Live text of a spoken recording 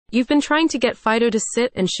You've been trying to get Fido to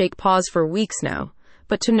sit and shake paws for weeks now,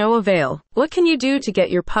 but to no avail. What can you do to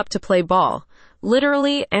get your pup to play ball,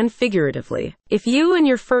 literally and figuratively? If you and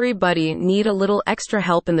your furry buddy need a little extra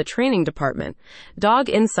help in the training department, Dog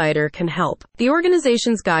Insider can help. The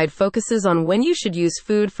organization's guide focuses on when you should use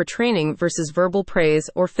food for training versus verbal praise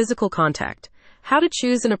or physical contact, how to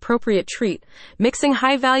choose an appropriate treat, mixing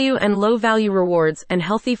high-value and low-value rewards, and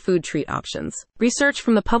healthy food treat options. Research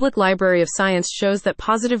from the Public Library of Science shows that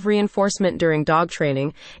positive reinforcement during dog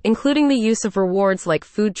training, including the use of rewards like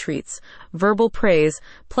food treats, verbal praise,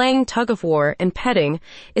 playing tug-of-war, and petting,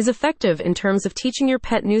 is effective in terms of teaching your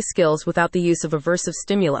pet new skills without the use of aversive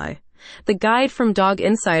stimuli. The guide from Dog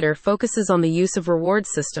Insider focuses on the use of reward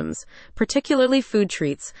systems, particularly food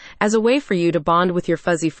treats, as a way for you to bond with your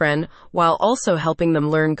fuzzy friend while also helping them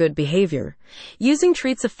learn good behavior. Using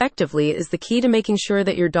treats effectively is the key to making sure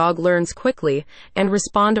that your dog learns quickly and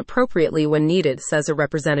respond appropriately when needed, says a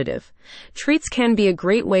representative. Treats can be a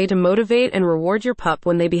great way to motivate and reward your pup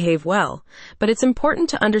when they behave well, but it's important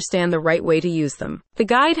to understand the right way to use them. The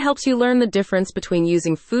guide helps you learn the difference between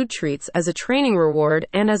using food treats as a training reward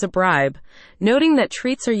and as a bribe, noting that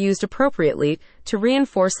treats are used appropriately to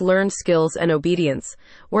reinforce learned skills and obedience,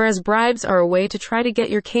 whereas bribes are a way to try to get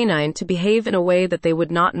your canine to behave in a way that they would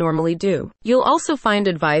not normally do. You'll also find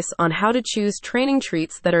advice on how to choose training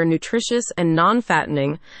treats that are nutritious and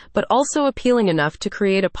non-fattening, but also appealing enough to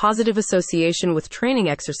create a positive association with training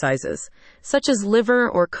exercises, such as liver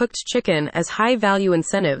or cooked chicken as high-value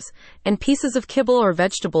incentives, and pieces of kibble or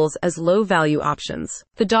vegetables as low-value options.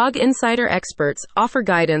 The Dog Insider experts offer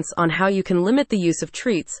guidance on how you can limit the use of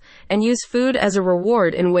treats and use food as a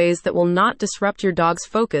reward in ways that will not disrupt your dog's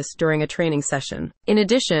focus during a training session. In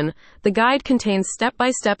addition, the guide contains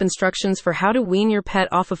step-by-step instructions for how to wean your pet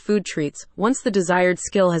off of food treats once the desired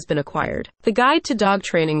skill has been acquired. The Guide to Dog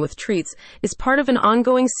Training with Treats is part of an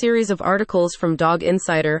ongoing series of articles from Dog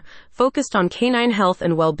Insider focused on canine health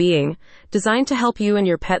and well-being, designed to help you and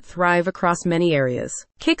your pet thrive across many areas.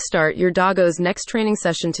 Kickstart your doggo's next training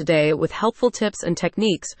session today with helpful tips and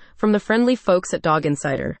techniques from the friendly folks at Dog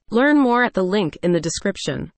Insider. Learn more at the link in the description.